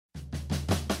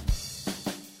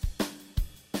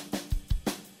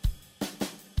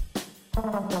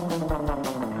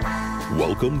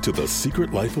Welcome to The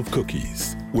Secret Life of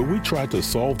Cookies, where we try to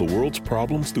solve the world's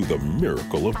problems through the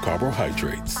miracle of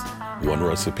carbohydrates, one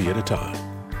recipe at a time,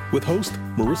 with host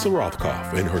Marissa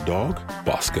Rothkopf and her dog,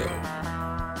 Bosco.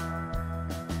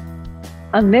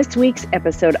 On this week's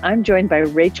episode, I'm joined by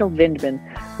Rachel Vindman,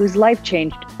 whose life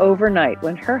changed overnight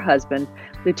when her husband,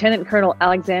 Lieutenant Colonel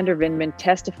Alexander Vindman,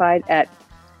 testified at,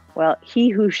 he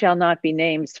who shall not be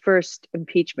named's first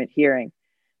impeachment hearing.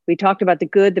 We talked about the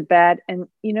good, the bad, and,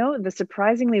 the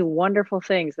surprisingly wonderful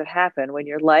things that happen when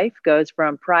your life goes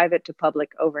from private to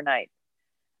public overnight.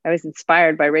 I was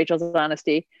inspired by Rachel's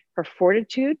honesty, her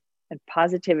fortitude, and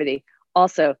positivity.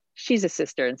 Also, she's a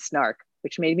sister in Snark,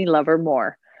 which made me love her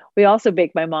more. We also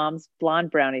baked my mom's blonde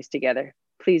brownies together.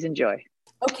 Please enjoy.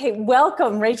 Okay,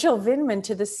 welcome, Rachel Vindman,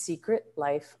 to The Secret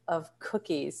Life of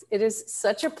Cookies. It is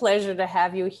such a pleasure to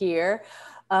have you here,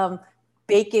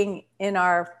 baking in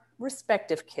our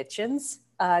respective kitchens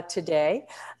today.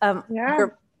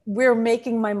 We're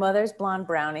making my mother's blonde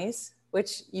brownies,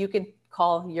 which you can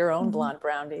call your own blonde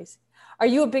brownies. Are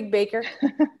you a big baker?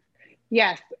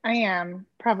 Yes, I am,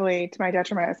 probably to my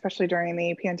detriment, especially during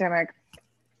the pandemic.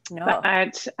 No.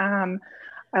 But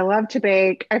I love to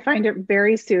bake. I find it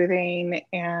very soothing,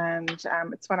 and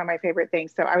it's one of my favorite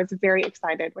things. So I was very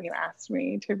excited when you asked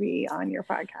me to be on your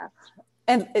podcast.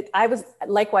 And I was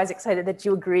likewise excited that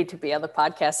you agreed to be on the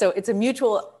podcast. So it's a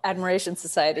mutual admiration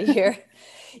society here.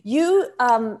 You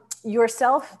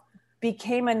yourself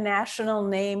became a national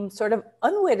name sort of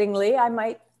unwittingly, I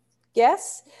might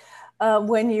guess,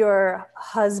 when your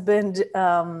husband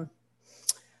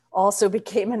also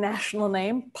became a national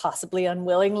name, possibly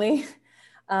unwillingly.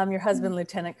 Your husband,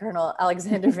 Lieutenant Colonel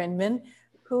Alexander Vindman,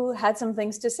 who had some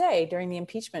things to say during the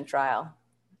impeachment trial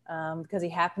because he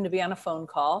happened to be on a phone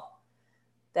call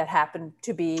that happened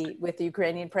to be with the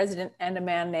Ukrainian president and a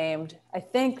man named, I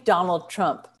think, Donald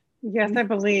Trump. Yes, I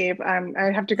believe.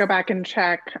 I have to go back and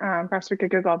check. Perhaps we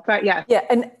could Google, but yeah. Yeah,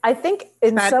 and I think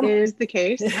that is the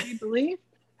case, I believe.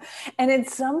 And in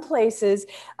some places,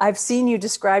 I've seen you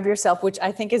describe yourself, which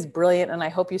I think is brilliant, and I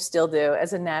hope you still do,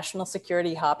 as a national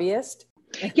security hobbyist.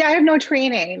 Yeah, I have no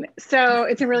training, so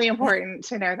it's really important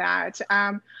to know that.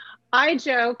 I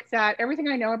joke that everything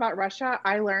I know about Russia,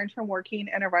 I learned from working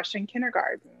in a Russian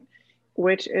kindergarten,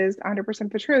 which is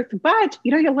 100% the truth. But,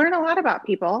 you learn a lot about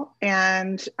people.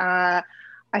 And I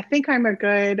think I'm a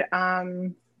good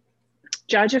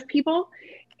judge of people.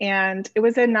 And it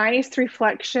was a nice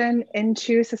reflection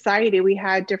into society. We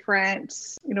had different,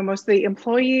 most of the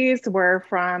employees were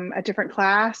from a different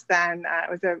class than it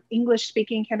was an English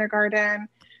speaking kindergarten.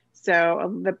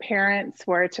 So the parents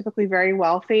were typically very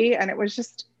wealthy, and it was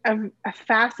just a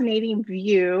fascinating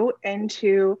view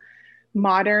into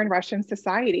modern Russian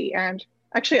society. And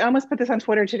actually, I almost put this on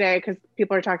Twitter today because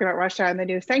people are talking about Russia and the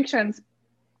new sanctions.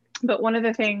 But one of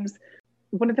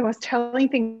the most telling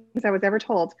things I was ever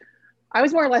told, I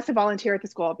was more or less a volunteer at the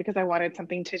school because I wanted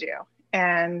something to do.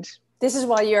 And this is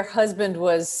why your husband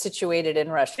was situated in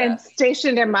Russia. And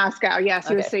stationed in Moscow. Yes,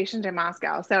 he was stationed in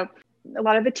Moscow. So a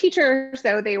lot of the teachers,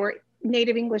 though, they were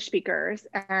native English speakers.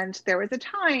 And there was a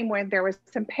time when there was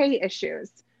some pay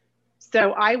issues.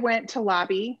 So I went to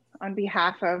lobby on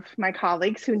behalf of my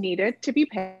colleagues who needed to be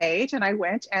paid. And I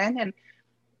went in,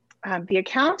 and the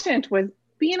accountant was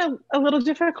being a little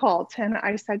difficult. And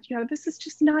I said, this is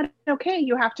just not okay.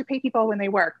 You have to pay people when they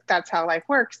work. That's how life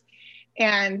works.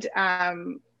 And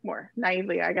more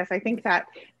naively, I guess, I think that.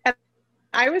 And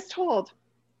I was told,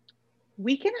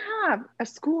 we can have a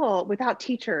school without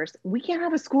teachers. We can't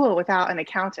have a school without an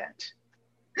accountant.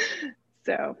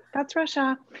 So that's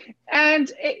Russia.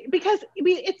 And because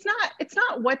it's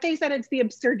not what they said, it's the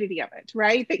absurdity of it,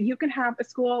 right? That you can have a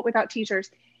school without teachers.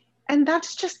 And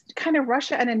that's just kind of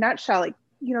Russia in a nutshell. Like,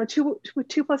 2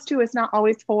 + 2 is not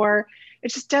always 4.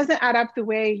 It just doesn't add up the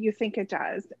way you think it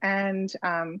does. And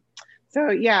so,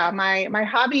 yeah, my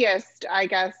hobbyist, I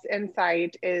guess,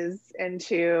 insight is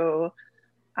into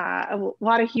a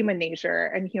lot of human nature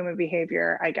and human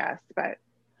behavior, I guess. But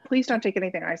please don't take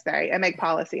anything I say and make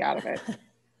policy out of it.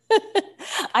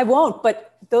 I won't,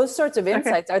 but those sorts of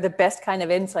insights are the best kind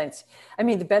of insights. I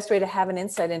mean, the best way to have an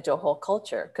insight into a whole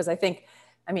culture. Because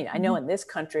I know in this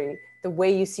country, the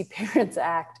way you see parents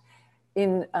act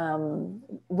in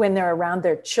when they're around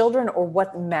their children or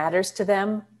what matters to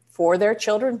them for their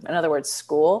children, in other words,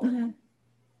 school,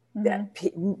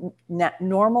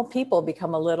 normal people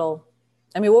become a little,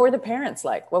 what were the parents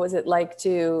like? What was it like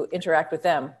to interact with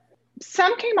them?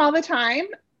 Some came all the time.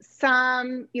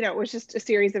 Some, it was just a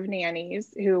series of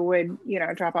nannies who would,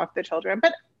 drop off the children.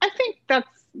 But I think that's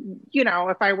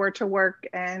if I were to work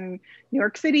in New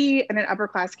York City in an upper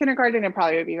class kindergarten, it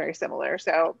probably would be very similar.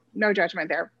 So no judgment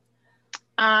there.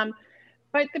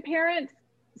 But the parents,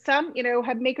 some,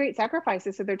 have made great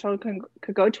sacrifices so their children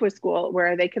could go to a school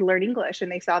where they could learn English,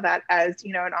 and they saw that as,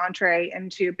 an entree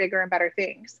into bigger and better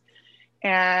things.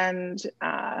 And,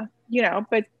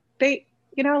 but they,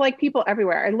 like people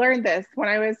everywhere. I learned this when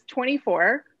I was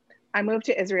 24. I moved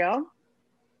to Israel.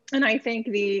 And I think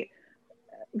the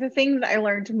thing that I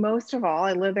learned most of all,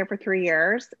 I lived there for 3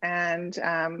 years and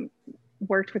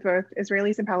worked with both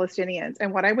Israelis and Palestinians.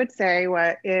 And what I would say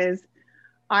is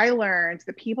I learned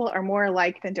that people are more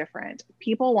alike than different.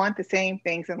 People want the same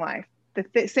things in life.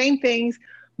 The same things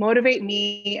motivate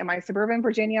me in my suburban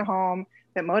Virginia home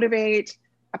that motivate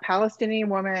a Palestinian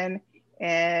woman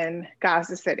in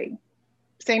Gaza City.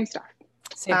 Same stuff.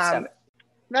 Same stuff.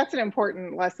 That's an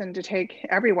important lesson to take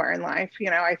everywhere in life.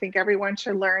 I think everyone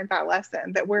should learn that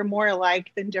lesson, that we're more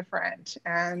alike than different.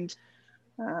 And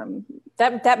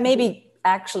that may be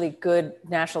actually good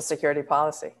national security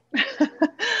policy.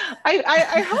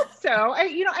 I hope so.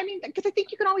 Because I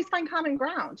think you can always find common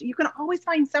ground. You can always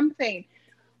find something,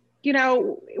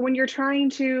 when you're trying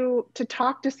to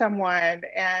talk to someone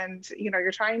and,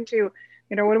 you're trying to,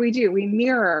 what do? We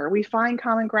mirror, we find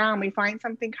common ground, we find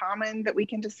something common that we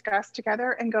can discuss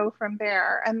together and go from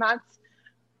there. And that's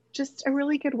just a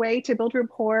really good way to build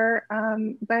rapport,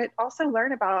 but also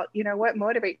learn about, what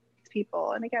motivates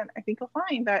people. And again, I think you'll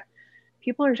find that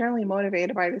people are generally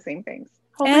motivated by the same things.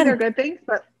 Hopefully they're good things,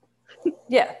 but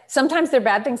yeah, sometimes they're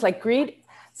bad things like greed.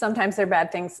 Sometimes they're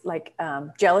bad things like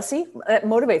jealousy that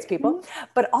motivates people. Mm-hmm.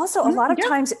 But also a lot of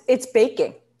times it's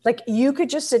baking. Like you could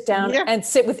just sit down and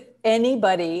sit with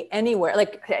anybody, anywhere,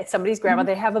 like somebody's grandma,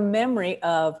 they have a memory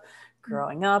of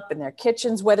growing up in their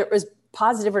kitchens, whether it was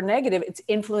positive or negative, it's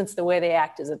influenced the way they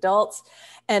act as adults.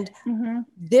 And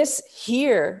this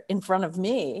here in front of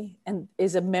me and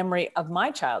is a memory of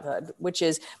my childhood, which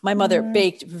is my mother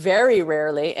baked very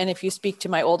rarely. And if you speak to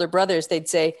my older brothers, they'd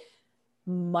say,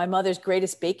 my mother's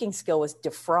greatest baking skill was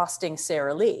defrosting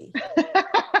Sara Lee.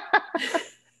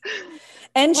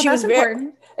 And she was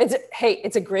very,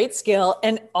 it's a great skill.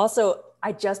 And also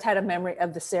I just had a memory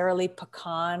of the Sara Lee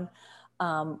pecan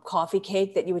coffee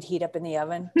cake that you would heat up in the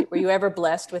oven. Were you ever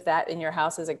blessed with that in your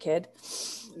house as a kid?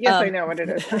 Yes, I know what it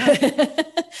is.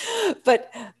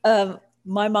 But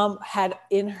my mom had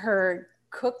in her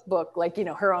cookbook, like,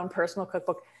 her own personal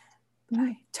cookbook,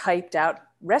 typed out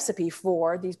recipe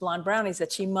for these blonde brownies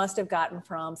that she must have gotten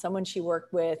from someone she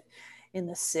worked with in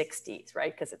the 60s,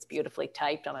 right? Because it's beautifully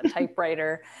typed on a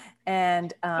typewriter.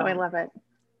 And I love it.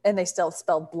 And they still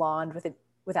spelled blonde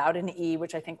without an E,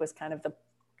 which I think was kind of the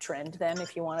trend then,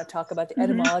 if you want to talk about the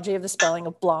etymology of the spelling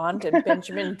of blonde. And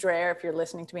Benjamin Dreher, if you're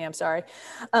listening to me, I'm sorry.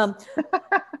 And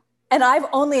I've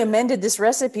only amended this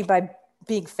recipe by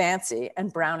being fancy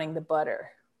and browning the butter.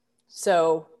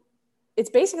 So it's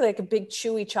basically like a big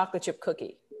chewy chocolate chip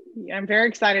cookie. Yeah, I'm very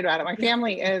excited about it. My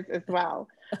family is as well.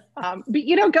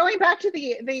 But going back to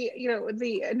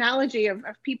the analogy of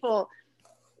people,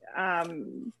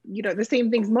 the same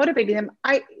things motivating them.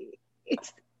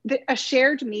 It's a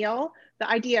shared meal. The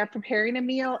idea of preparing a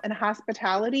meal and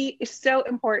hospitality is so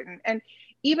important. And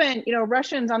even,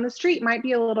 Russians on the street might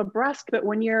be a little brusque, but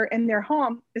when you're in their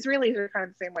home, Israelis are kind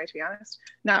of the same way, to be honest,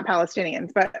 not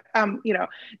Palestinians, but,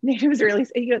 native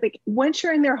Israelis, like once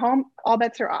you're in their home, all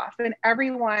bets are off, and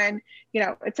everyone,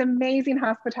 it's amazing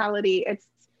hospitality. It's,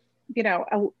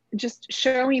 just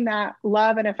showing that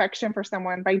love and affection for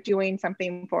someone by doing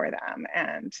something for them.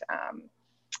 And,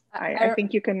 I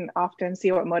think you can often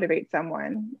see what motivates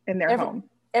someone in their home.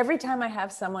 Every time I have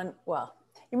someone, you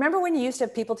remember when you used to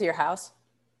have people to your house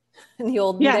in the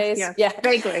olden days? Yes, yeah,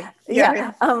 vaguely.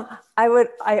 Yeah.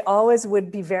 I always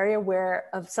would be very aware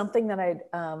of something that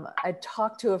I'd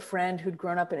talked to a friend who'd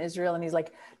grown up in Israel, and he's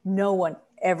like, no one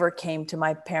ever came to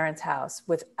my parents' house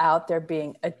without there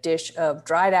being a dish of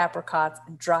dried apricots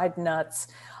and dried nuts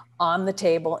on the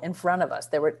table in front of us.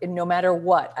 There were, no matter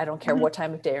what, I don't care what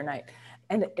time of day or night.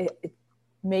 And it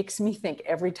makes me think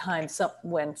every time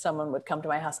when someone would come to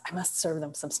my house, I must serve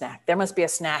them some snack. There must be a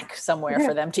snack somewhere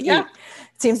for them to eat. It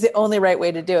seems the only right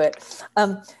way to do it.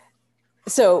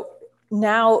 So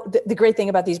now the great thing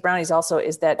about these brownies also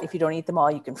is that if you don't eat them all,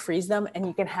 you can freeze them and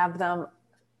you can have them,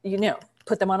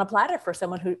 put them on a platter for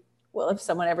someone who, if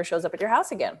someone ever shows up at your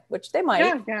house again, which they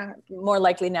might, more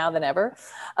likely now than ever.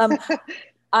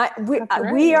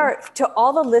 We are, to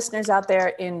all the listeners out there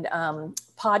in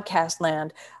podcast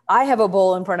land, I have a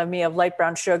bowl in front of me of light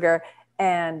brown sugar,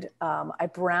 and I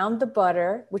browned the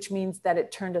butter, which means that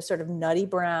it turned a sort of nutty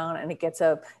brown and it gets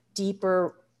a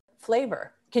deeper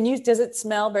flavor Does it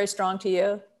smell very strong to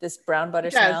you? This brown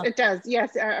butter smell? It does.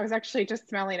 Yes. I was actually just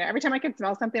smelling it. Every time I can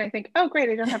smell something, I think, oh, great,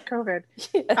 I don't have COVID.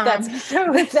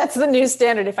 That's the new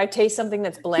standard. If I taste something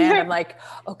that's bland, I'm like,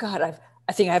 oh God,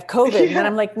 I think I have COVID. And then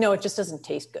I'm like, no, it just doesn't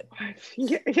taste good.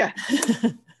 Yeah.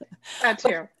 That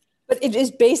too. But it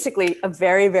is basically a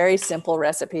very, very simple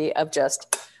recipe of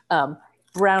just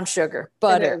brown sugar,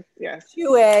 butter, yes.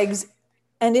 2 eggs,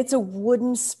 and it's a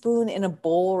wooden spoon in a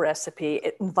bowl recipe.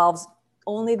 It involves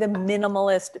only the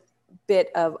minimalist bit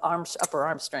of upper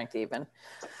arm strength even,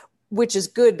 which is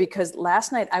good because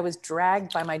last night I was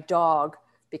dragged by my dog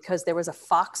because there was a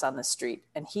fox on the street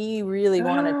and he really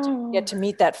wanted to get to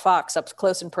meet that fox up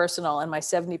close and personal. And my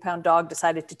 70-pound dog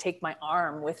decided to take my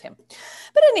arm with him.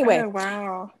 But anyway. Oh,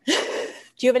 wow. Do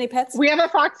you have any pets? We have a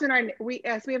fox we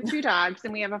have 2 dogs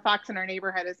and we have a fox in our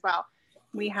neighborhood as well.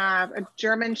 We have a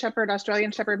German Shepherd,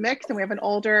 Australian Shepherd mix, and we have an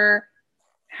older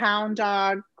hound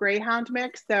dog, greyhound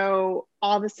mix. So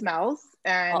all the smells,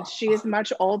 and she is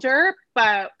much older,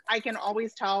 but I can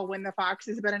always tell when the fox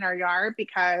has been in our yard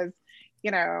because,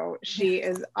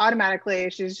 she's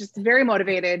just very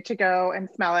motivated to go and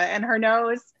smell it. And her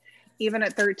nose, even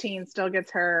at 13, still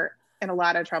gets her in a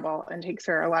lot of trouble and takes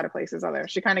her a lot of places, although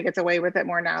she kind of gets away with it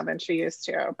more now than she used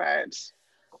to, but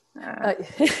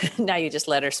now you just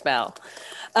let her smell.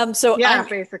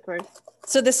 Basically.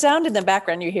 So the sound in the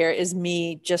background you hear is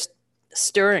me just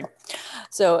stirring.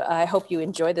 So I hope you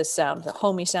enjoy this sound, the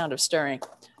homey sound of stirring.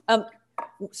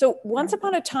 So once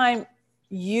upon a time,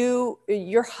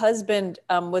 your husband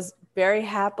was very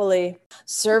happily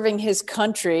serving his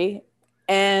country,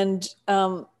 and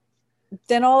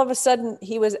then all of a sudden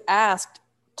he was asked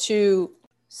to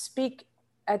speak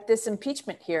at this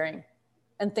impeachment hearing,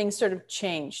 and things sort of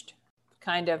changed,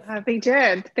 kind of. They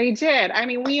did. I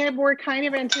mean, we were kind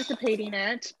of anticipating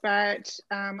it, but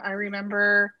I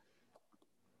remember.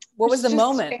 What was the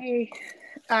moment?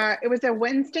 It was a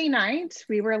Wednesday night.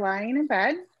 We were lying in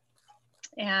bed,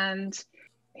 and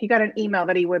he got an email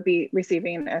that he would be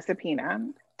receiving a subpoena,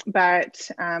 but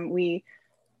we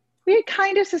had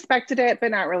kind of suspected it,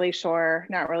 but not really sure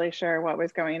what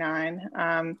was going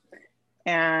on.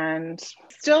 And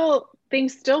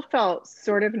things still felt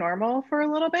sort of normal for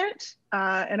a little bit,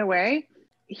 in a way.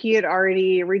 He had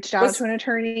already reached out to an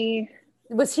attorney.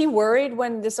 Was he worried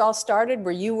when this all started?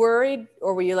 Were you worried,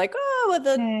 or were you like,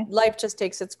 life just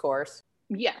takes its course?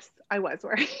 Yes, I was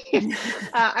worried.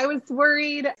 I was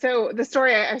worried. So the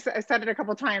story, I said it a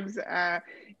couple of times,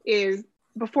 is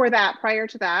prior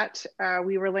to that,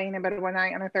 we were laying in bed one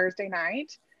night on a Thursday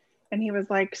night, and he was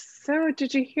like, so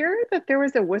did you hear that there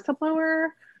was a whistleblower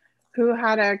who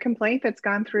had a complaint that's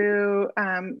gone through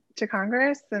to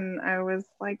Congress? And I was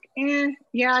like,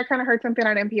 yeah, I kind of heard something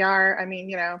on NPR. I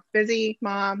mean, busy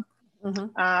mom,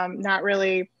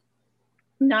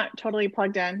 not totally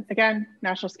plugged in. Again,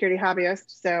 national security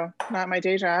hobbyist, so not my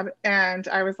day job. And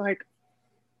I was like,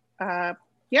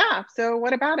 yeah, so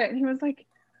what about it? And he was like,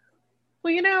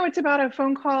 well, it's about a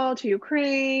phone call to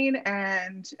Ukraine,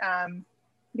 and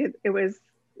it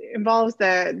involves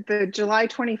the July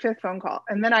 25th phone call.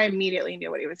 And then I immediately knew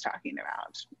what he was talking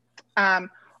about,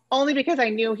 only because I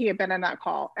knew he had been on that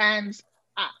call. And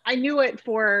I knew it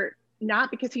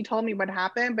not because he told me what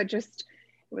happened, but just,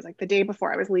 it was like the day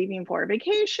before I was leaving for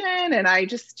vacation. And I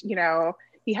just,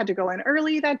 he had to go in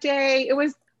early that day. It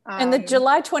was. And the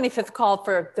July 25th call,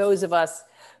 for those of us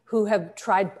who have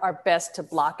tried our best to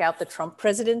block out the Trump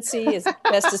presidency as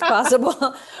best as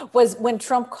possible, was when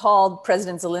Trump called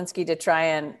President Zelensky to try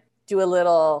and do a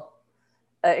little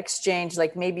exchange,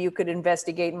 like, maybe you could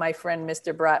investigate my friend,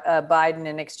 Mr. Biden,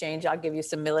 in exchange, I'll give you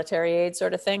some military aid,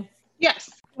 sort of thing. Yes.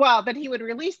 Well, but he would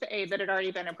release the aid that had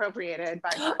already been appropriated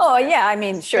by. Oh, yeah. I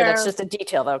mean, sure. So, that's just a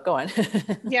detail, though. Go on.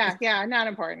 Yeah. Not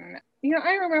important.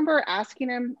 I remember asking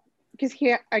him, because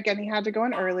he had to go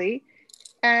in early,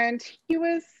 and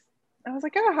I was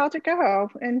like, oh, how'd it go?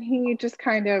 And he just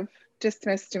kind of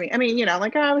dismissed me. I mean,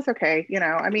 like, oh, it was okay.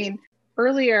 I mean,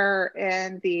 earlier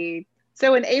in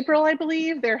April, I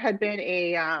believe, there had been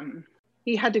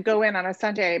he had to go in on a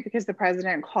Sunday because the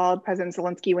president called President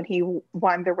Zelensky when he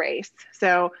won the race.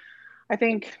 So I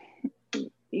think,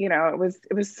 it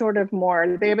was sort of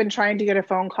more, they had been trying to get a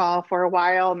phone call for a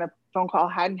while, and the phone call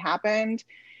hadn't happened.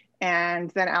 And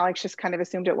then Alex just kind of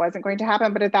assumed it wasn't going to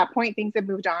happen. But at that point, things had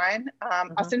moved on.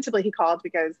 Ostensibly, he called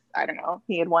because, I don't know,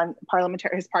 his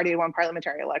party had won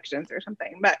parliamentary elections or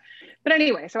something. But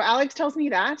anyway, so Alex tells me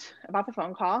that about the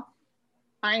phone call.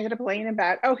 I ended up laying in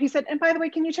bed. Oh, he said, and by the way,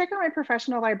 can you check out my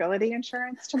professional liability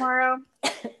insurance tomorrow?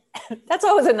 That's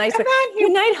always a nice way.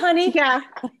 Good night, honey. Yeah.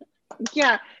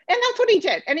 And that's what he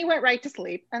did. And he went right to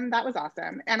sleep. And that was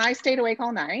awesome. And I stayed awake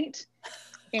all night.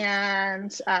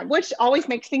 and which always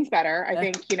makes things better. I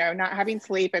think, not having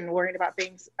sleep and worrying about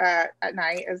things at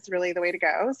night is really the way to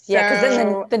go. So, yeah, because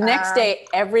then the next day,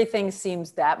 everything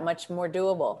seems that much more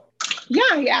doable.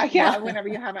 Yeah. Whenever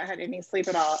you haven't had any sleep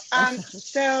at all.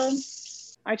 So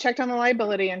I checked on the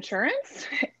liability insurance,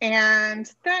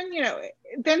 and then,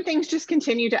 then things just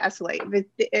continue to escalate.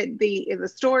 The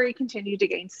story continued to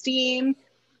gain steam.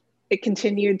 It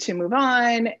continued to move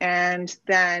on. And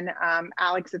then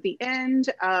Alex, at the end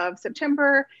of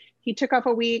September, he took off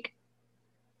a week.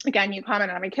 Again, you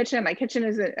commented on my kitchen. My kitchen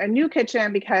is a new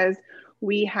kitchen because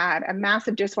we had a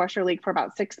massive dishwasher leak for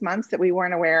about 6 months that we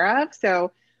weren't aware of.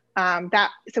 So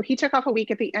he took off a week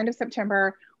at the end of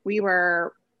September. We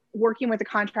were working with the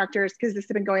contractors because this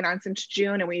had been going on since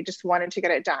June, and we just wanted to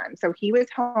get it done. So he was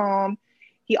home.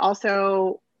 He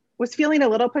also was feeling a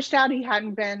little pushed out. He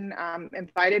hadn't been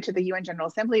invited to the UN General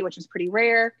Assembly, which is pretty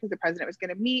rare because the president was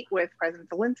going to meet with President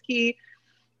Zelensky.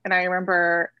 And I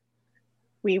remember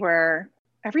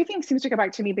everything seems to go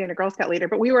back to me being a Girl Scout leader,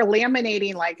 but we were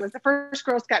laminating, it was the first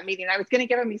Girl Scout meeting. I was going to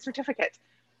give him these certificates.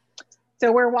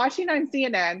 So we're watching on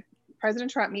CNN,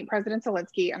 President Trump meet President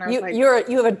Zelensky. And I was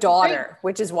you have a daughter,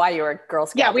 which is why you're a Girl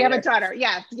Scout Yeah, we leader. have a daughter.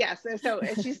 Yes. So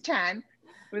she's 10.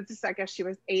 I guess she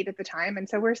was 8 at the time. And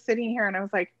so we're sitting here, and I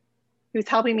was like, he was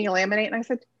helping me laminate. And I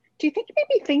said, do you think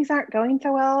maybe things aren't going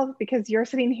so well because you're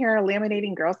sitting here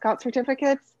laminating Girl Scout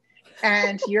certificates,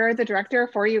 and you're the director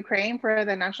for Ukraine for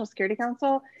the National Security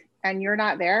Council, and you're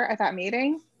not there at that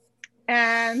meeting?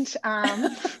 And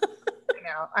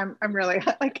I'm really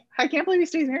I can't believe he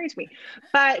stays married to me.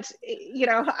 But,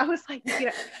 I was like,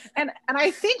 and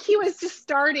I think he was just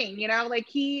starting,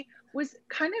 he was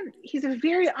he's a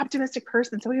very optimistic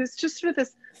person. So he was just sort of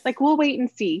this, we'll wait and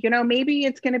see, maybe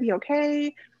it's going to be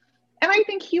okay. And I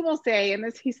think he will say, and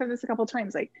he said this a couple of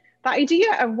times, the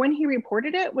idea of when he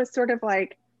reported it was sort of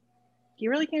you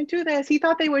really can't do this. He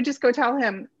thought they would just go tell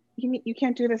him, you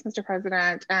can't do this, Mr.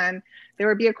 President. And there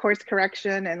would be a course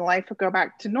correction and life would go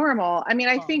back to normal. I mean,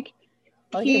 I think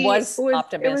he was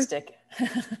optimistic.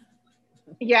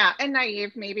 Yeah. And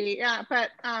naive maybe. Yeah.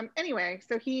 But anyway,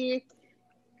 so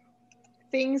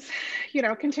things,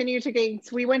 continue to gain.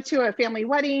 So we went to a family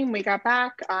wedding. We got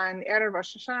back on Erev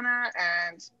Rosh Hashanah,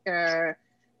 and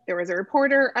there was a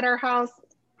reporter at our house.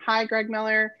 Hi, Greg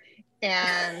Miller.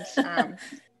 And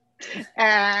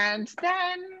and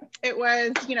then it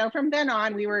was, from then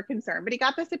on, we were concerned. But he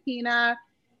got the subpoena.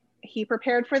 He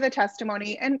prepared for the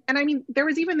testimony. And I mean, there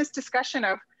was even this discussion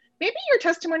of, maybe your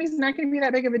testimony is not going to be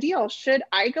that big of a deal. Should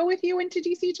I go with you into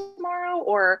DC tomorrow,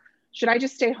 or should I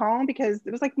just stay home? Because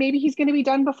it was maybe he's going to be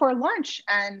done before lunch.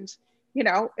 And,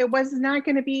 it was not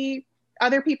going to be,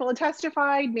 other people had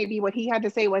testified. Maybe what he had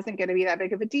to say wasn't going to be that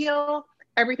big of a deal.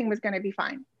 Everything was going to be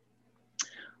fine.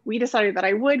 We decided that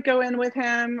I would go in with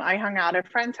him. I hung out at a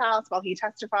friend's house while he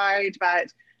testified,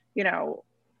 but,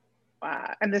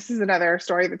 and this is another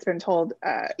story that's been told,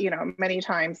 many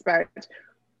times, but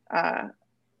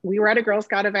we were at a Girl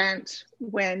Scout event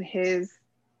when his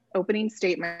opening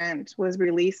statement was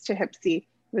released to HIPSI,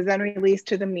 was then released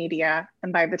to the media.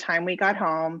 And by the time we got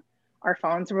home, our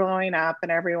phones were blowing up,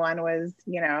 and everyone was,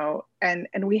 and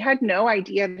we had no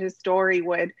idea that his story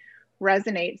would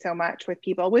resonate so much with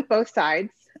people, with both sides.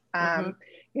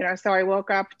 So I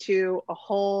woke up to a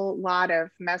whole lot of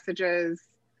messages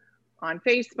on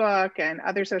Facebook and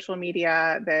other social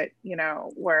media that,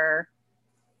 were,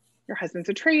 your husband's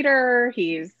a traitor.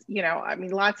 He's,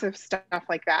 lots of stuff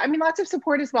like that. I mean, lots of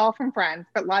support as well from friends,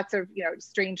 but lots of,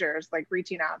 strangers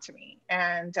reaching out to me.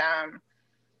 And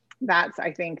that's,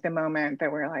 I think, the moment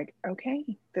that we're like,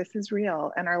 okay, this is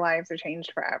real, and our lives are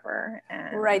changed forever.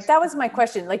 And right. That was my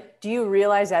question. Do you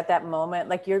realize at that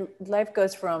moment, your life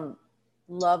goes from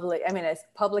lovely, I mean, as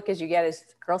public as you get as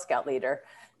Girl Scout leader,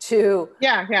 to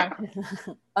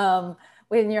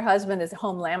when your husband is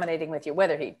home laminating with you,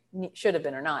 whether he should have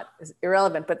been or not is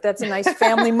irrelevant, but that's a nice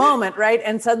family moment, right?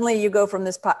 And suddenly you go from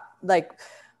this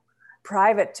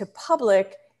private to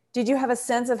public. Did you have a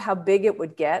sense of how big it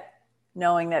would get,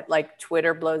 knowing that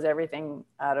Twitter blows everything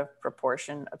out of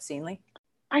proportion obscenely?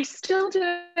 I still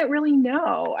didn't really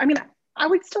know. I mean, I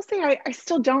would still say I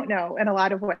still don't know in a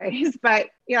lot of ways, but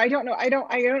I don't know. I don't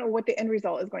know what the end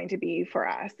result is going to be for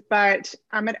us, but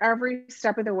at every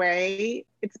step of the way,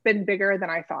 it's been bigger than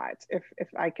I thought, if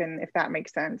that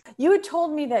makes sense. You had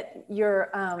told me that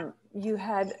you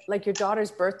had your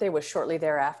daughter's birthday was shortly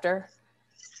thereafter.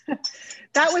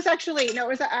 That was actually, no,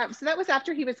 it was, so that was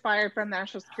after he was fired from the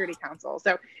National Security Council.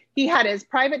 So he had his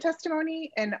private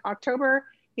testimony in October.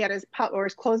 He had his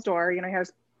closed door, he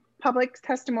has public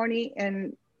testimony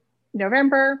in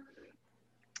November.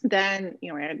 Then, we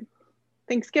had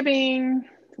Thanksgiving,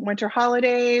 winter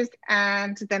holidays.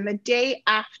 And then the day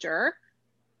after,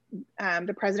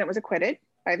 the president was acquitted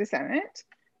by the Senate.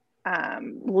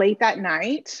 Late that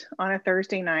night, on a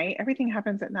Thursday night, everything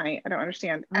happens at night. I don't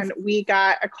understand. And we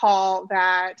got a call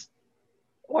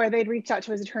or they'd reached out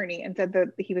to his attorney and said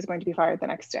that he was going to be fired the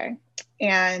next day.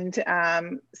 And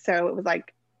so it was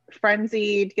like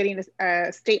frenzied, getting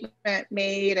a statement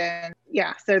made. And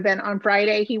yeah, so then on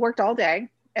Friday, he worked all day.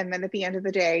 And then at the end of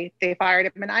the day, they fired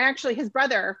him. And his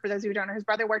brother, for those of you who don't know, his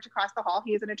brother worked across the hall.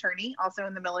 He is an attorney, also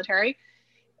in the military.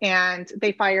 And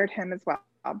they fired him as well.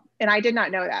 And I did not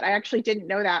know that. I actually didn't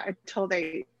know that until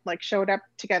they like showed up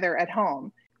together at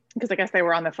home, because I guess they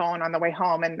were on the phone on the way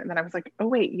home. And then I was like, oh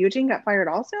wait, Eugene got fired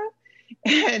also?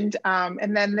 And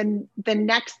then the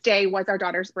next day was our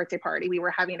daughter's birthday party. We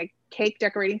were having a cake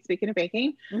decorating, speaking of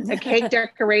baking, a cake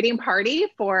decorating party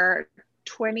for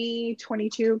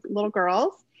 22 little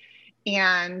girls.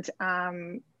 And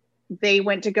they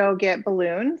went to go get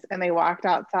balloons, and they walked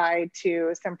outside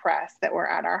to some press that were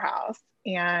at our house.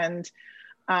 And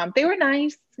they were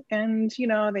nice. And,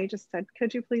 they just said,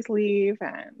 could you please leave?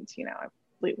 And,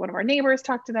 one of our neighbors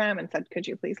talked to them and said, could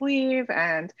you please leave?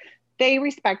 And they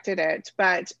respected it.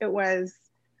 But it was,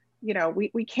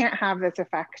 we can't have this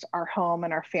affect our home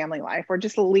and our family life, or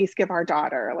just at least give our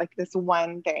daughter like this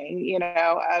one thing,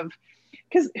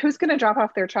 because who's going to drop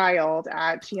off their child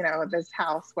at, this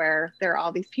house where there are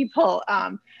all these people?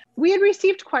 We had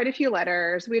received quite a few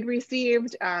letters. We had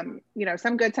received,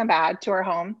 some good, some bad to our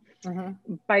home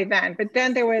by then. But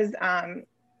then there was,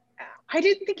 I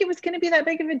didn't think it was going to be that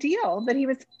big of a deal that he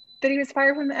was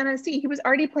fired from the NSC. He was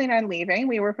already planning on leaving.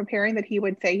 We were preparing that he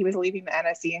would say he was leaving the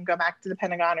NSC and go back to the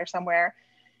Pentagon or somewhere.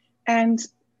 And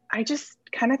I just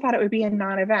kind of thought it would be a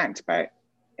non-event, but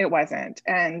it wasn't.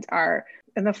 And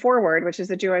in the Forward, which is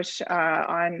a Jewish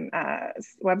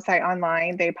website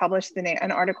online, they published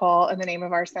an article in the name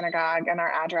of our synagogue and the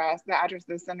address of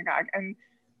the synagogue. And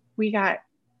we got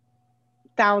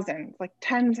thousands, like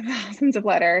tens of thousands of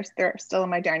letters. They're still in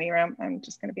my dining room. I'm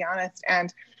just going to be honest.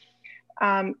 And,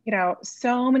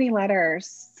 so many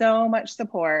letters, so much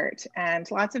support, and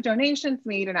lots of donations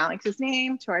made in Alex's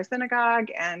name to our synagogue.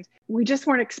 And we just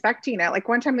weren't expecting it. Like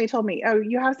one time they told me, oh,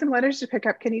 you have some letters to pick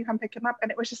up. Can you come pick them up? And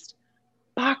it was just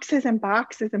boxes and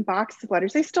boxes and boxes of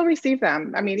letters. They still receive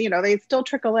them. I mean, they still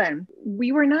trickle in.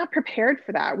 We were not prepared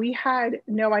for that. We had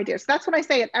no idea. So that's when I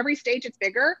say at every stage it's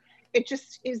bigger. It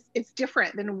just it's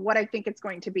different than what I think it's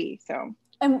going to be. So.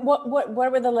 And what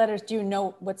were the letters? Do you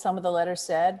know what some of the letters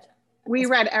said? We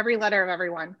read every letter of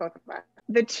everyone, both of us.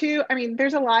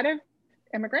 There's a lot of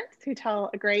immigrants who tell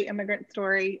a great immigrant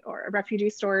story or a refugee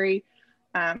story.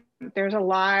 There's a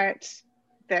lot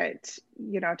that,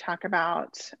 talk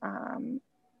about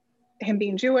him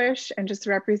being Jewish and just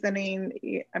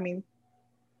representing,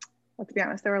 let's be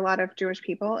honest, there were a lot of Jewish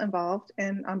people involved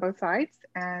on both sides.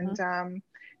 And,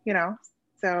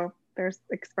 so there's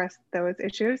expressed those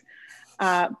issues.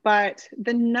 But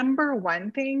the number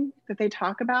one thing that they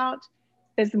talk about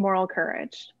is moral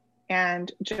courage,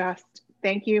 and just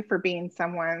thank you for being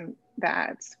someone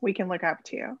that we can look up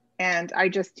to. And I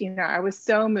just, I was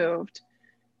so moved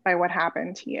by what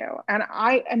happened to you. And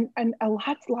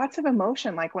lots of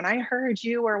emotion. Like when I heard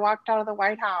you were walked out of the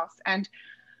White House, and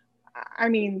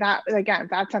that, again,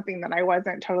 that's something that I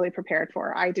wasn't totally prepared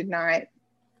for. I did not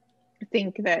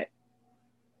think that,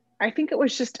 I think it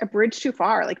was just a bridge too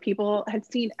far. Like people had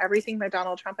seen everything that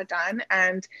Donald Trump had done,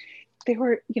 and they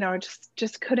were,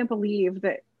 just couldn't believe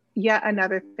that yet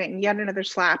another thing, yet another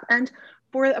slap. And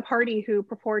for a party who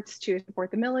purports to support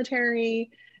the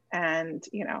military and,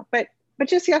 but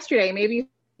just yesterday, maybe you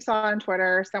saw on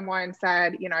Twitter, someone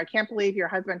said, I can't believe your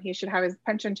husband, he should have his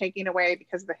pension taken away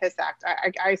because of the HIS Act.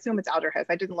 I assume it's Elder HIS.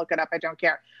 I didn't look it up. I don't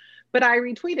care. But I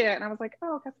retweeted it and I was like,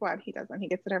 oh, guess what? He doesn't. He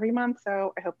gets it every month.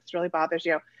 So I hope this really bothers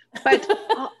you. But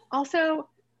also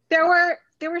there were,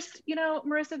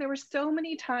 Marissa, there were so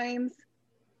many times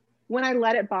when I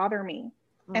let it bother me,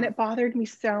 and it bothered me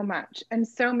so much. And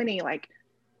so many,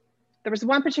 there was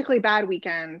one particularly bad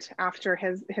weekend after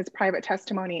his private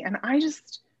testimony. And I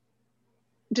just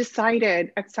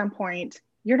decided at some point,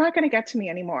 you're not going to get to me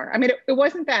anymore. It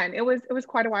wasn't then. It was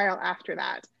quite a while after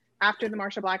that. After the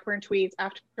Marsha Blackburn tweets,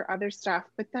 after other stuff.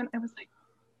 But then I was like,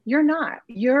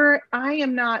 I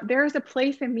am not, there's a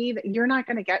place in me that you're not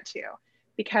going to get to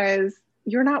because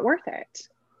you're not worth it.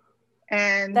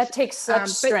 And that takes such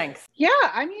strength. Yeah.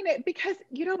 Because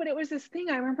but it was this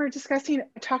thing I remember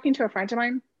talking to a friend of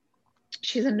mine.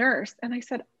 She's a nurse. And I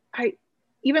said,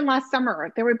 even last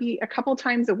summer, there would be a couple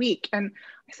times a week. And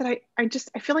I said,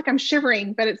 I feel like I'm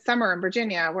shivering, but it's summer in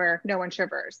Virginia where no one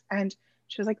shivers. And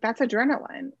she was like, that's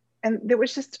adrenaline. And it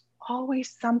was just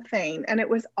always something. And it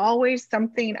was always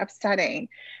something upsetting.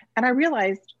 And I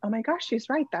realized, oh my gosh, she's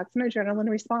right. That's an adrenaline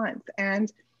response.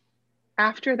 And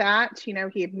after that, you know,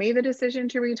 he had made the decision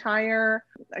to retire.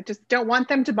 I just don't want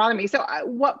them to bother me. So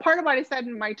what part of what I said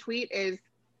in my tweet is,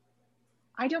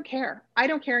 I don't care. I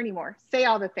don't care anymore. Say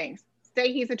all the things.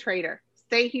 Say he's a traitor.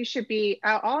 Say he should be,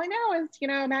 all I know is, you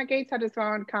know, Matt Gaetz had his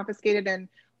phone confiscated and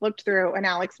looked through, and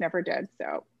Alex never did.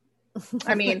 So,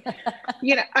 I mean,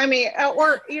 you know,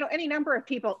 or, you know, any number of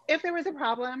people, if there was a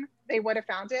problem, they would have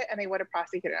found it and they would have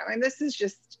prosecuted him. And this is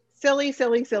just silly,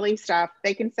 silly, silly stuff.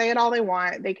 They can say it all they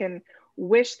want. They can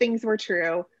wish things were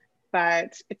true,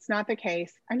 but it's not the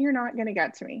case. And you're not going to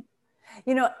get to me.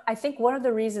 You know, I think one of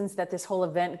the reasons that this whole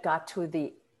event got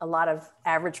to a lot of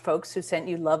average folks who sent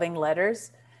you loving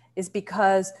letters is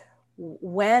because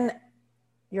when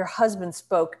your husband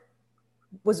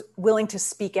was willing to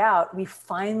speak out, we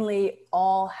finally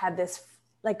all had this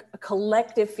like a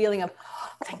collective feeling of, oh,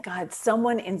 thank God,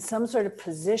 someone in some sort of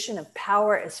position of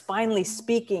power is finally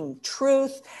speaking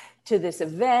truth to this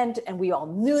event. And we all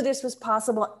knew this was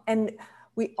possible. And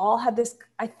we all had this,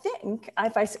 I think,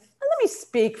 if I say, let me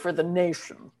speak for the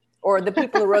nation or the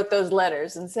people who wrote those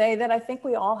letters and say that I think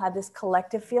we all had this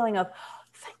collective feeling of,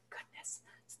 thank goodness,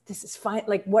 this is fine.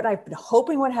 Like what I've been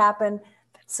hoping would happen,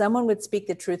 that someone would speak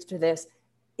the truth to this,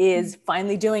 is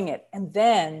finally doing it. And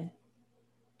then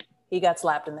he got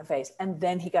slapped in the face and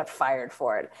then he got fired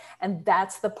for it. And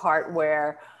that's the part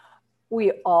where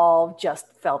we all just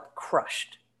felt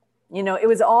crushed. You know,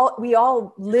 we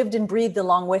all lived and breathed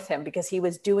along with him because he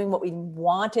was doing what we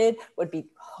wanted, what we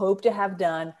hoped to have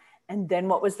done. And then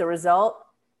what was the result?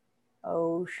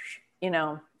 So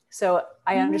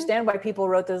I understand why people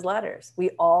wrote those letters.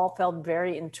 We all felt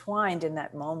very entwined in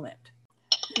that moment.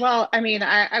 Well, I mean,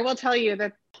 I will tell you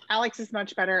that Alex is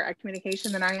much better at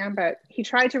communication than I am, but he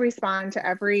tried to respond to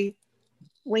every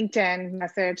LinkedIn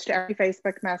message, to every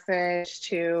Facebook message,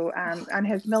 to on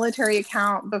his military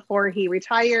account before he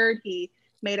retired. He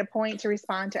made a point to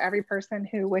respond to every person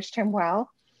who wished him well.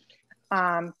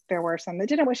 There were some that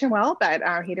didn't wish him well, but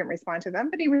he didn't respond to them,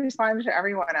 but he responded to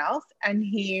everyone else. And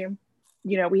he,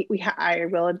 you know, I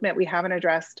will admit, we haven't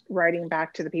addressed writing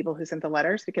back to the people who sent the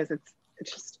letters because it's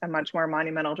just a much more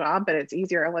monumental job, but it's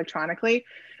easier electronically.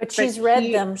 But she's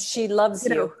read them. She loves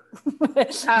you.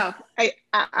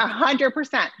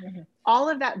 100%. All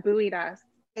of that buoyed us.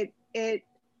 It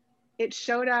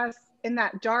showed us in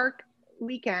that dark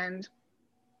weekend.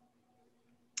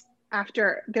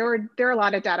 After there were a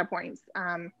lot of data points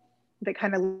that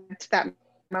kind of led to that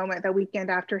moment, the weekend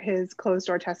after his closed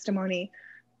door testimony.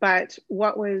 But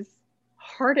what was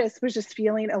hardest was just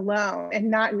feeling alone and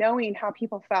not knowing how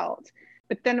people felt.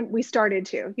 But then we started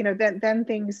to, you know, then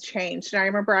things changed. And I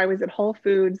remember I was at Whole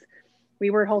Foods. We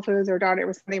were at Whole Foods. Our daughter, it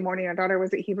was Sunday morning. Our daughter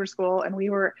was at Hebrew school and we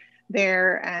were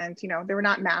there, and, you know, there were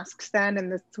not masks then. And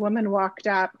this woman walked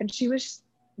up and she was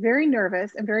very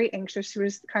nervous and very anxious. She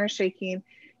was kind of shaking.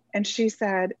 And she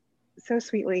said so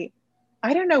sweetly,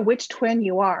 I don't know which twin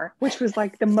you are, which was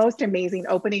like the most amazing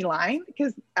opening line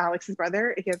because Alex's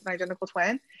brother, he has an identical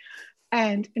twin.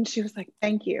 And she was like,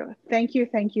 thank you. Thank you.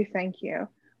 Thank you. Thank you.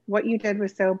 What you did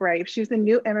was so brave. She was a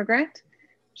new immigrant.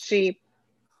 She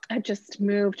had just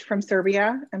moved from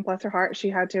Serbia, and bless her heart, she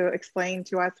had to explain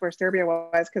to us where Serbia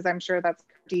was, because I'm sure that's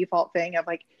the default thing of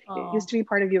like, it used to be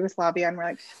part of Yugoslavia, and we're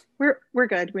like, we're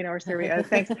good, we know where Serbia is,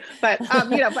 thanks. But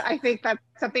you know, but I think that's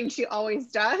something she always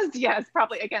does. Yes,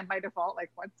 probably again by default,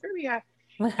 like, what's Serbia?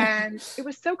 And it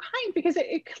was so kind because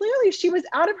it clearly she was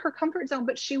out of her comfort zone,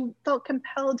 but she felt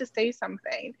compelled to say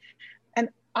something. And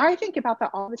I think about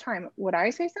that all the time. Would I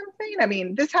say something? I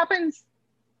mean, this happens.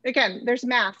 Again, there's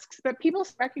masks, but people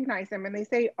recognize them and they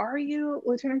say, are you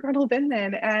Lieutenant Colonel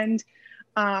Vindman? And,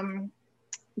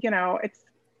 you know,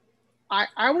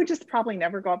 I would just probably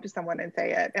never go up to someone and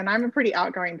say it. And I'm a pretty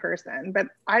outgoing person, but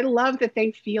I love that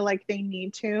they feel like they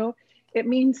need to. It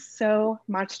means so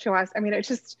much to us. I mean,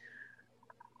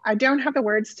 I don't have the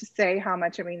words to say how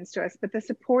much it means to us, but the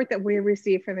support that we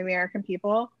receive from the American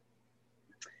people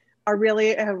are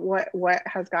really what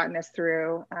has gotten us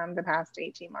through the past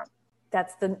 18 months.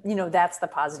 That's the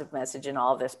positive message in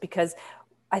all of this, because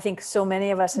I think so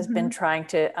many of us has been trying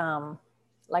to,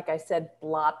 like I said,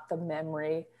 blot the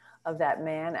memory of that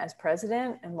man as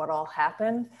president and what all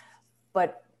happened.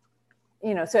 But,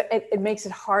 you know, so it makes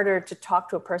it harder to talk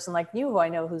to a person like you, who I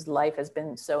know whose life has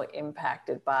been so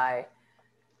impacted by,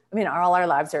 I mean, all our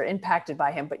lives are impacted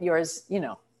by him, but yours, you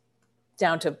know,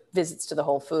 down to visits to the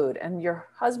Whole Food. And your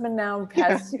husband now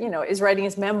has, you know, is writing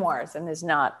his memoirs and is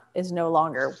no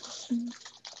longer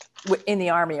in the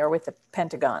Army or with the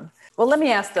Pentagon. Well, let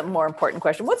me ask the more important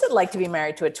question. What's it like to be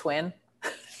married to a twin?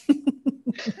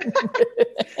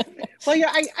 Well,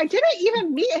 yeah, I didn't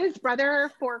even meet his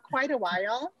brother for quite a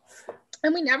while.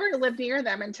 And we never lived near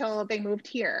them until they moved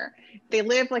here. They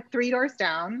live like 3 doors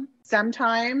down.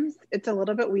 Sometimes it's a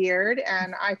little bit weird.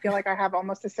 And I feel like I have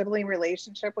almost a sibling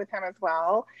relationship with him as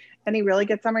well. And he really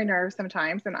gets on my nerves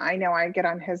sometimes. And I know I get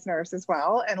on his nerves as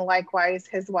well. And likewise,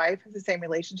 his wife has the same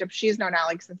relationship. She's known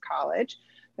Alex since college.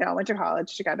 They all went to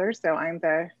college together. So I'm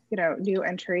the, new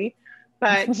entry.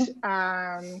 But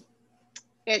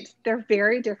they're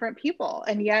very different people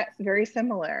and yet very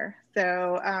similar.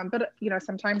 So, but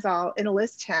sometimes I'll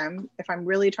enlist him if I'm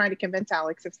really trying to convince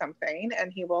Alex of something,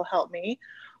 and he will help me.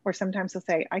 Or sometimes he'll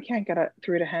say, I can't get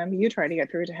through to him. You try to get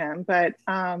through to him. But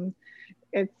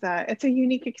it's a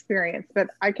unique experience, but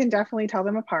I can definitely tell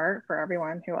them apart for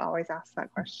everyone who always asks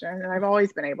that question. And I've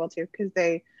always been able to,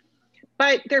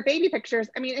 but their baby pictures,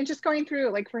 and just going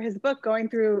through, like for his book, going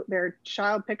through their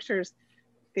child pictures,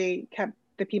 the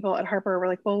people at Harper were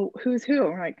like, well, who's who?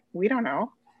 And we're like, we don't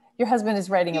know. Your husband is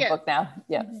writing a book now.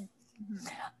 Yeah.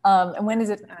 Mm-hmm. And when is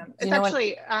it? It's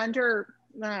actually under,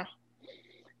 this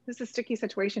is a sticky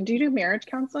situation. Do you do marriage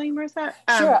counseling, Marissa?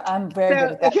 Sure. I'm very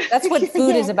good at that. That's what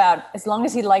food is about. As long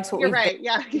as he likes what we right.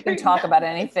 Yeah. You can talk about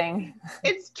anything.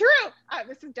 It's true.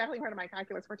 This is definitely part of my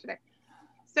calculus for today.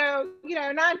 So,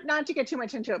 not to get too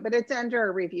much into it, but it's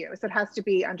under review. So it has to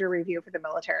be under review for the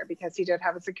military because he did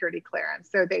have a security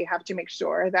clearance. So they have to make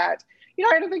sure that,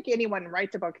 I don't think anyone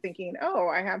writes a book thinking, oh,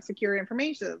 I have secure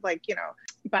information,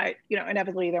 but,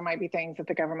 inevitably there might be things that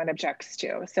the government objects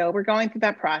to. So we're going through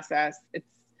that process. It's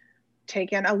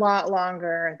taken a lot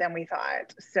longer than we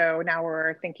thought. So now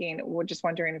we're just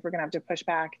wondering if we're going to have to push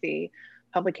back the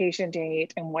publication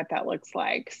date and what that looks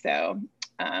like. So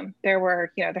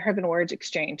there have been words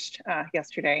exchanged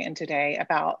yesterday and today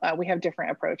about we have different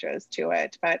approaches to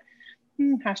it, but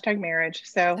hashtag marriage.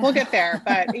 So we'll get there.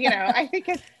 But I think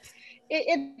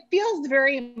it feels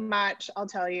very much, I'll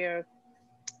tell you,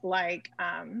 like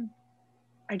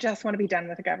I just want to be done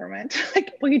with the government.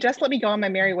 Like, will you just let me go on my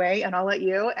merry way and I'll let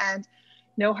you, and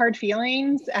no hard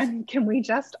feelings, and can we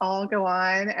just all go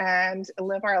on and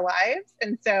live our lives?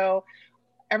 And so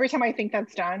every time I think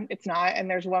that's done, it's not. And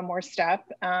there's one more step.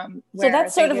 So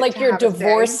that's sort of like you're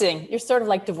divorcing. You're sort of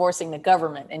like divorcing the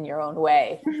government in your own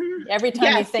way. Mm-hmm. Every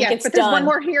time you think it's but done. There's one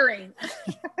more hearing.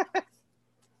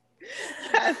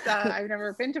 Yes, I've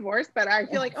never been divorced, but I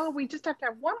feel like, we just have to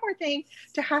have one more thing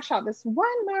to hash out this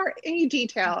one more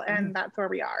detail. And that's where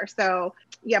we are. So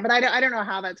but I don't know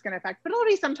how that's going to affect, but it'll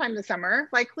be sometime this summer,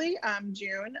 likely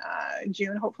June,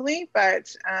 hopefully.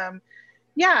 But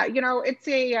it's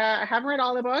I haven't read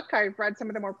all the book. I've read some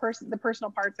of the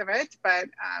personal parts of it, but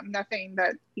nothing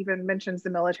that even mentions the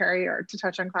military or to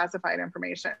touch on classified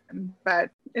information.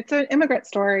 But it's an immigrant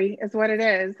story is what it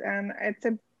is. And it's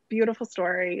a beautiful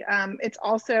story. It's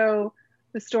also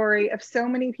the story of so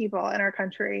many people in our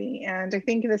country. And I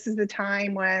think this is the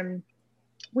time when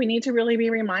we need to really be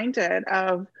reminded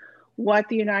of what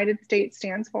the United States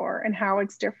stands for and how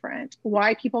it's different,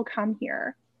 why people come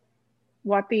here,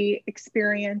 what the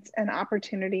experience and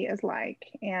opportunity is like.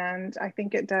 And I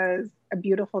think it does a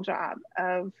beautiful job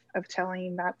of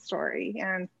telling that story,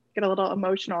 and get a little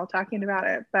emotional talking about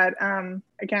it. But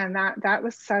again, that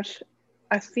was such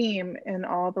a theme in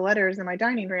all the letters in my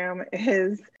dining room,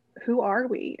 is who are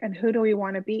we and who do we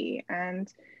want to be? And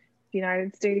the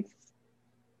United States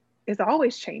is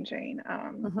always changing.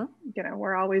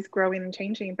 We're always growing and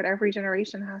changing, but every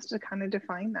generation has to kind of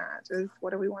define that, is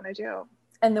what do we want to do?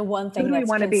 And the one thing who do we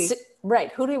want to be?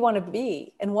 Right. Who do we want to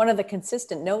be? And one of the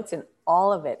consistent notes in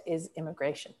all of it is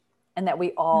immigration, and that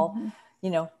we all,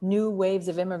 new waves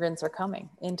of immigrants are coming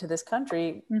into this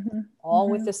country, all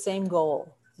with the same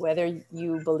goal. Whether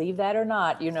you believe that or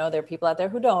not, there are people out there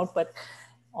who don't, but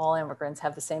all immigrants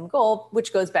have the same goal,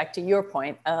 which goes back to your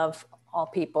point of all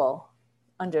people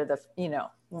under the,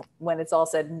 when it's all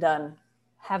said and done,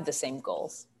 have the same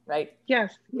goals, right?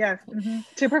 Yes. Mm-hmm.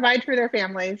 To provide for their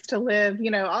families, to live,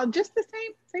 all just the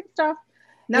same stuff.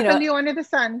 Nothing new under the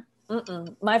sun.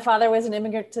 My father was an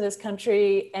immigrant to this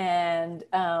country, and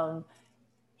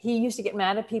he used to get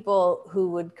mad at people who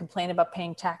would complain about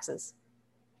paying taxes.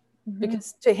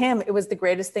 Because to him, it was the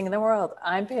greatest thing in the world.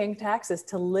 I'm paying taxes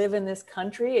to live in this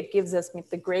country. It gives us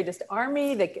the greatest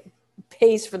army that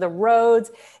pays for the roads.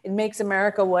 It makes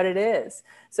America what it is.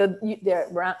 So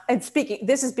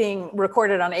this is being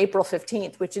recorded on April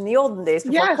 15th, which in the olden days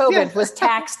before COVID was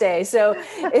tax day. So,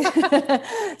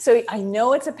 so I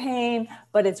know it's a pain,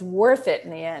 but it's worth it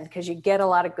in the end, because you get a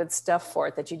lot of good stuff for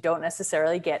it that you don't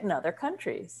necessarily get in other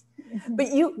countries. But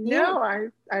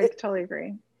I totally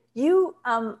agree.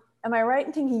 Am I right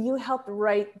in thinking you helped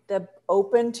write the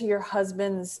open to your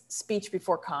husband's speech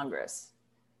before Congress?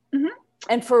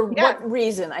 And for what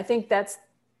reason? I think that's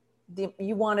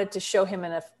you wanted to show him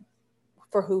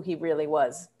for who he really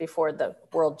was before the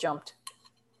world jumped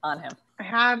on him. I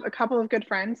have a couple of good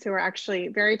friends who are actually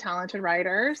very talented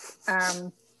writers.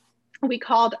 We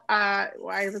called, I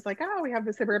was like, oh, we have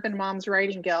the Suburban Moms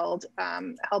Writing Guild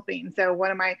helping. So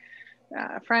one of my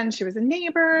friends, she was a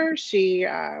neighbor. She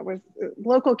was a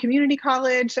local community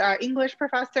college English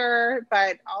professor,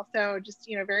 but also just,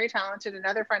 very talented.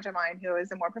 Another friend of mine who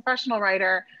is a more professional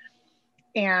writer.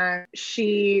 And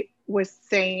she was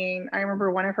saying, I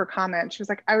remember one of her comments, she was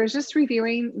like, I was just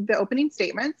reviewing the opening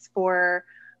statements for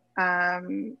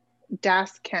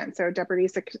DAS Kent, so Deputy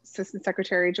Assistant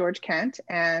Secretary George Kent,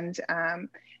 and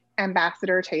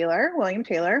Ambassador William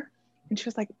Taylor. And she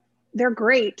was like, they're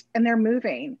great and they're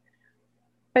moving.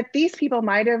 But these people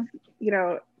might have,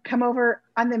 come over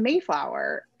on the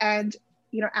Mayflower. And,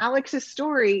 Alex's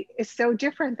story is so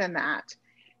different than that.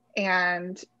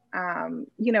 And,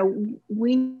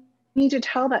 we need to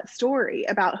tell that story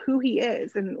about who he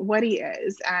is and what he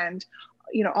is and,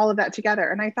 all of that together.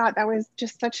 And I thought that was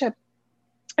just such a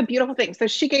beautiful thing. So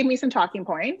she gave me some talking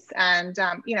points and,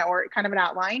 or kind of an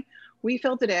outline. We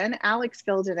filled it in, Alex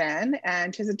filled it in,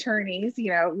 and his attorneys,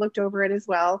 looked over it as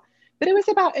well. But it was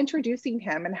about introducing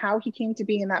him and how he came to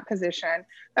be in that position.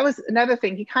 That was another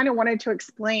thing. He kind of wanted to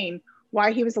explain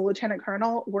why he was a lieutenant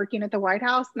colonel working at the White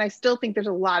House. And I still think there's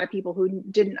a lot of people who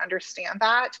didn't understand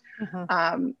that.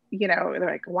 Mm-hmm. They're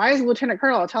like, why is a lieutenant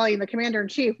colonel telling the commander in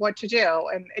chief what to do?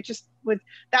 And it just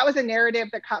that was a narrative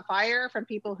that caught fire from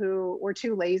people who were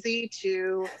too lazy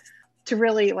to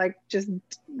really just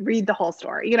read the whole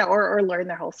story, or learn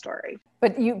the whole story.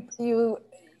 But you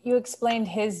explained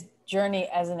his journey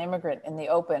as an immigrant in the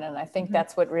open. And I think mm-hmm.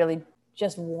 that's what really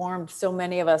just warmed so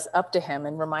many of us up to him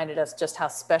and reminded us just how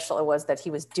special it was that he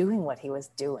was doing what he was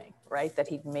doing, right? That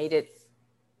he'd made it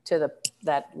to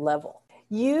that level.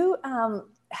 You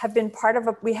have been part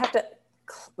of we have to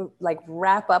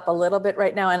wrap up a little bit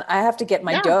right now. And I have to get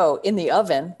my dough in the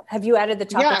oven. Have you added the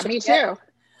chocolate chip? Yeah, me too.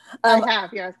 I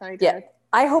have, yes, I did. Yeah.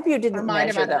 I hope you didn't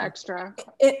measure them. Extra.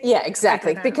 Yeah,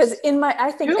 exactly. Because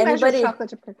I think anybody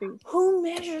who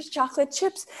measures chocolate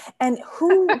chips and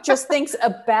who just thinks a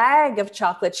bag of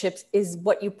chocolate chips is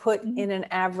what you put in an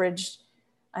average,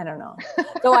 I don't know.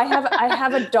 Though I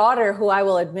have a daughter who I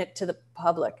will admit to the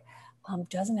public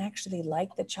doesn't actually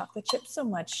like the chocolate chips so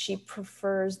much. She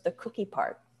prefers the cookie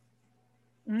part.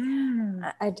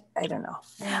 I don't know.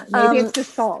 Yeah, maybe it's the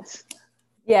salt.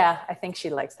 Yeah, I think she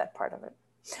likes that part of it.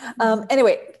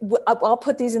 Anyway, I'll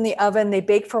put these in the oven. They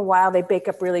bake for a while. They bake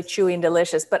up really chewy and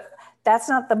delicious, but that's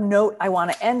not the note I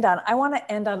want to end on. I want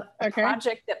to end on a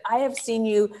project that I have seen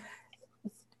you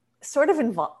sort of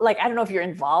involved. I don't know if you're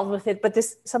involved with it, but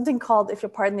this something called, if you'll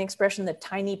pardon the expression, the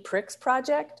Tiny Pricks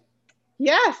Project.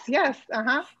 Yes.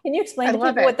 Uh-huh. Can you explain to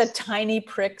people what the Tiny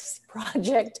Pricks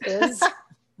Project is?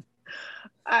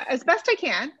 As best I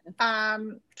can.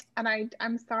 And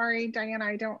I'm sorry, Diana,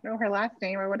 I don't know her last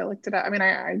name. I would have looked it up. I mean,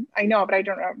 I know, but I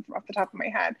don't know off the top of my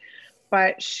head.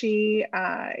 But she,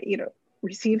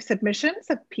 receives submissions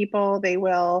of people. They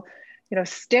will,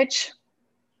 stitch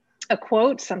a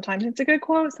quote. Sometimes it's a good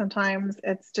quote. Sometimes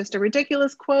it's just a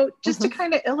ridiculous quote, just to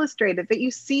kind of illustrate it, that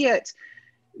you see it,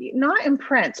 not in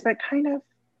print, but kind of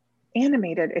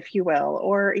animated, if you will,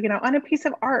 or, on a piece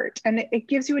of art. And it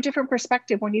gives you a different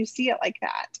perspective when you see it like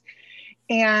that.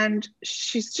 And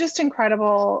she's just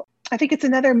incredible. I think it's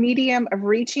another medium of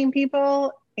reaching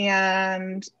people.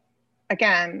 And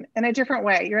again, in a different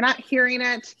way. You're not hearing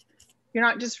it. You're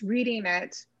not just reading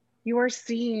it. You are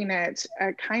seeing it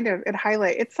it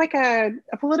highlight. It's like a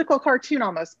political cartoon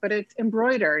almost, but it's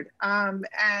embroidered. And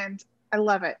I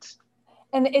love it.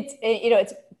 And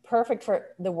it's perfect for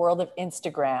the world of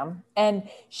Instagram. And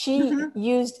she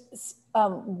used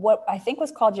what I think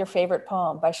was called your favorite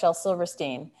poem by Shel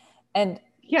Silverstein. And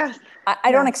yes,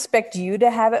 I don't expect you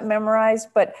to have it memorized,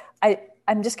 but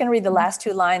I'm just going to read the last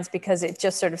two lines because it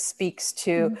just sort of speaks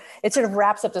to, it sort of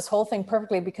wraps up this whole thing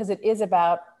perfectly, because it is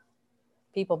about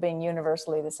people being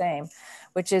universally the same,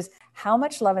 which is, how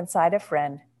much love inside a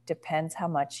friend depends how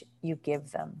much you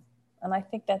give them. And I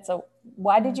think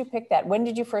why did you pick that? When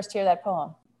did you first hear that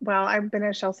poem? Well, I've been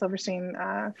a Shel Silverstein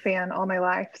fan all my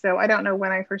life, so I don't know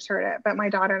when I first heard it, but my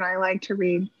daughter and I like to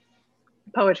read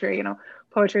poetry.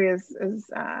 Poetry is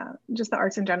just the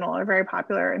arts in general are very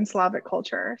popular in Slavic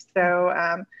culture.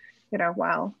 So,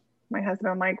 while my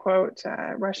husband might quote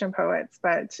Russian poets,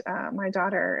 but my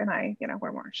daughter and I,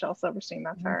 we're more Shel Silverstein.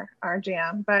 That's our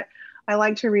jam. But I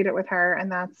like to read it with her,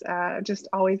 and that's just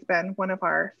always been one of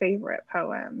our favorite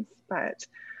poems. But,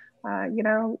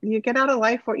 you get out of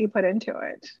life what you put into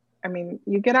it. I mean,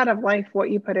 you get out of life what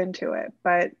you put into it.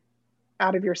 But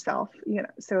out of yourself, you know.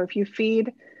 So if you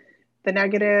feed the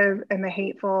negative and the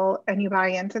hateful and you buy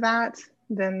into that,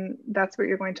 then that's what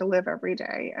you're going to live every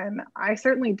day. And I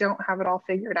certainly don't have it all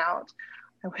figured out.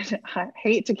 I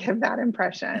hate to give that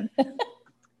impression.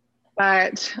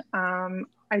 But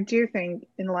I do think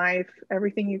in life,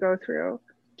 everything you go through,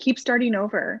 keep starting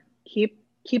over, keep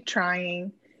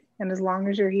trying. And as long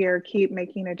as you're here, keep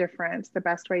making a difference the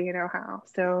best way you know how.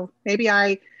 So maybe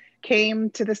I came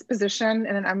to this position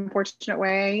in an unfortunate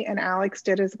way, and Alex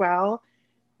did as well.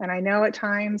 And I know at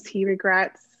times he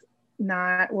regrets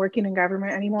not working in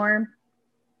government anymore,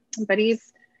 but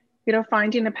he's, you know,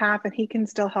 finding a path that he can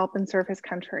still help and serve his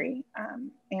country,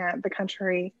 and the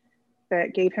country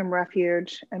that gave him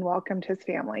refuge and welcomed his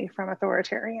family from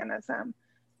authoritarianism.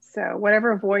 So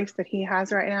whatever voice that he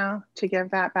has right now to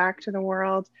give that back to the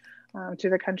world, to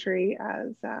the country,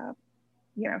 as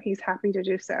you know, he's happy to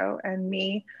do so. And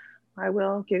me, I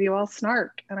will give you all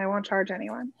Snark, and I won't charge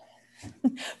anyone.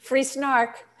 Free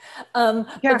Snark.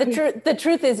 But the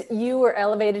truth is, you were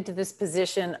elevated to this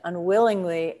position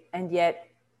unwillingly, and yet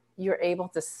you're able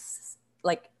to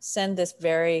send this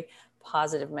very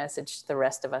positive message to the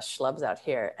rest of us schlubs out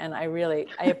here. And I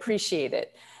appreciate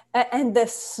it. And the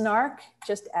Snark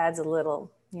just adds a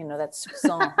little, you know, that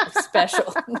soupçon of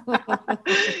special.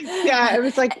 Yeah, it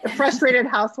was like a frustrated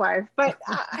housewife. But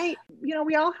you know,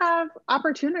 we all have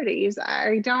opportunities.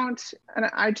 And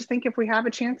I just think if we have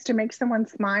a chance to make someone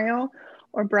smile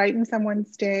or brighten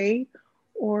someone's day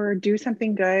or do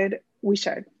something good, we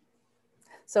should.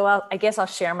 So I guess I'll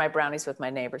share my brownies with my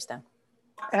neighbors then.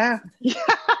 Yeah. I'm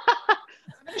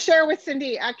going to share with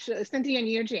Cindy and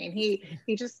Eugene.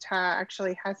 He just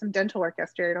actually had some dental work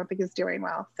yesterday. I don't think he's doing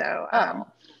well. So I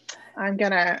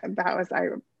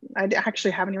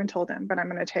actually haven't even told him, but I'm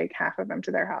going to take half of them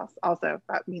to their house. Also,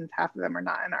 that means half of them are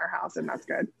not in our house, and that's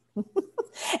good.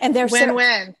 And they're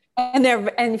win-win.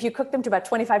 And if you cook them to about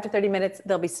 25 to 30 minutes,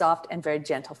 they'll be soft and very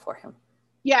gentle for him.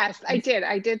 Yes, I did.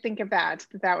 I did think of that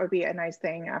would be a nice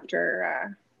thing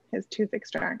after his tooth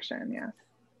extraction. Yes.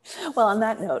 Well, on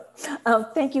that note,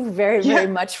 thank you very, very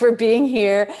much for being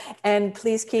here. And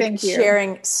please keep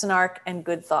sharing Snark and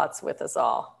good thoughts with us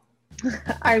all.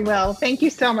 I will. Thank you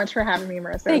so much for having me,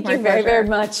 Marissa. Thank you very, very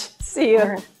much. See you.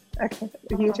 Right. Okay.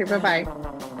 You too. Bye-bye.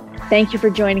 Thank you for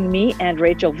joining me and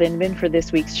Rachel Vindman for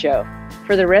this week's show.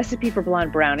 For the recipe for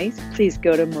blonde brownies, please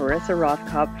go to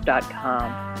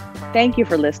marissarothkopf.com. Thank you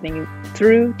for listening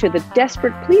through to the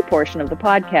desperate plea portion of the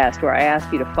podcast, where I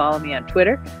ask you to follow me on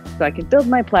Twitter so I can build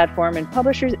my platform, and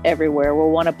publishers everywhere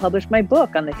will want to publish my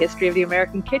book on the history of the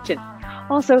American kitchen.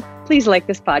 Also, please like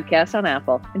this podcast on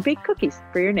Apple and bake cookies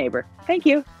for your neighbor. Thank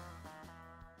you.